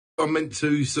I'm meant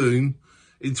to soon.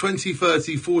 In 20,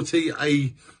 30, 40,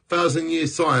 1,000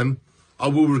 years' time, I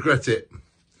will regret it.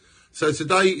 So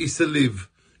today is to live,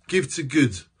 give to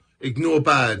good, ignore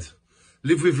bad,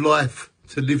 live with life,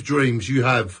 to live dreams you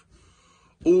have.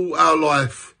 All our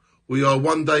life, we are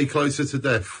one day closer to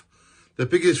death. The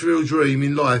biggest real dream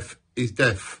in life is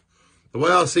death. The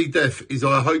way I see death is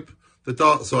I hope the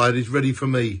dark side is ready for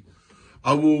me.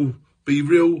 I will be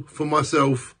real for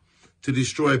myself to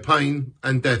destroy pain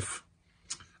and death.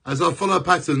 As I follow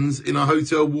patterns in a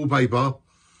hotel wallpaper,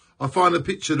 I find a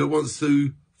picture that wants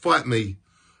to fight me.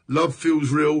 Love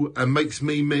feels real and makes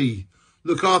me me.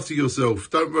 Look after yourself.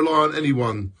 Don't rely on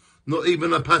anyone. Not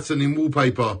even a pattern in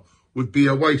wallpaper would be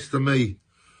a waste to me.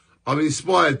 I'm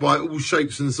inspired by all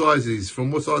shapes and sizes.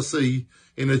 From what I see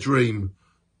in a dream,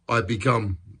 I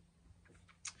become.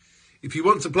 If you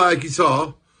want to play a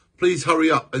guitar, please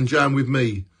hurry up and jam with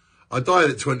me. I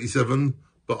died at 27,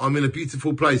 but I'm in a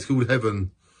beautiful place called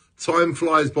heaven. Time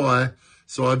flies by,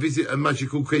 so I visit a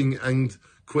magical king and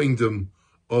queendom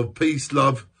of peace,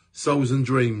 love, souls and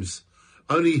dreams.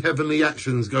 Only heavenly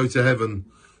actions go to heaven.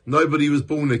 Nobody was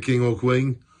born a king or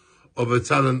queen of a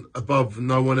talent above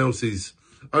no one else's.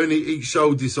 Only each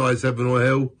soul decides heaven or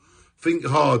hell. Think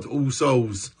hard, all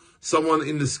souls. Someone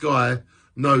in the sky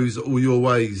knows all your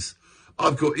ways.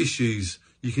 I've got issues.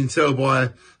 You can tell by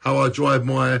how I drive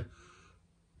my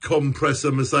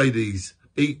compressor Mercedes.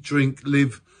 Eat, drink,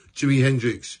 live, Jimi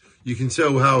Hendrix. You can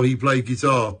tell how he played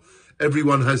guitar.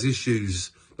 Everyone has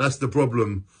issues. That's the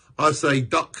problem. I say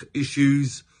duck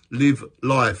issues, live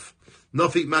life.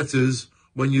 Nothing matters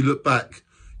when you look back.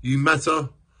 You matter.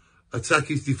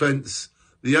 Attack is defense.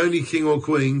 The only king or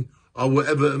queen I will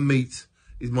ever meet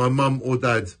is my mum or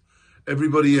dad.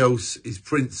 Everybody else is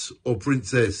prince or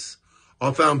princess.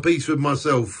 I found peace with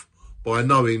myself by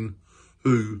knowing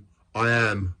who I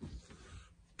am.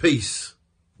 Peace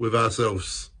with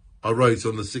ourselves. I wrote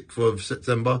on the 6th of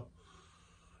September,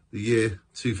 the year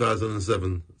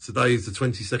 2007. Today is the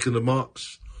 22nd of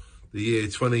March, the year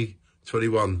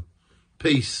 2021.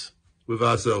 Peace with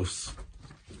ourselves.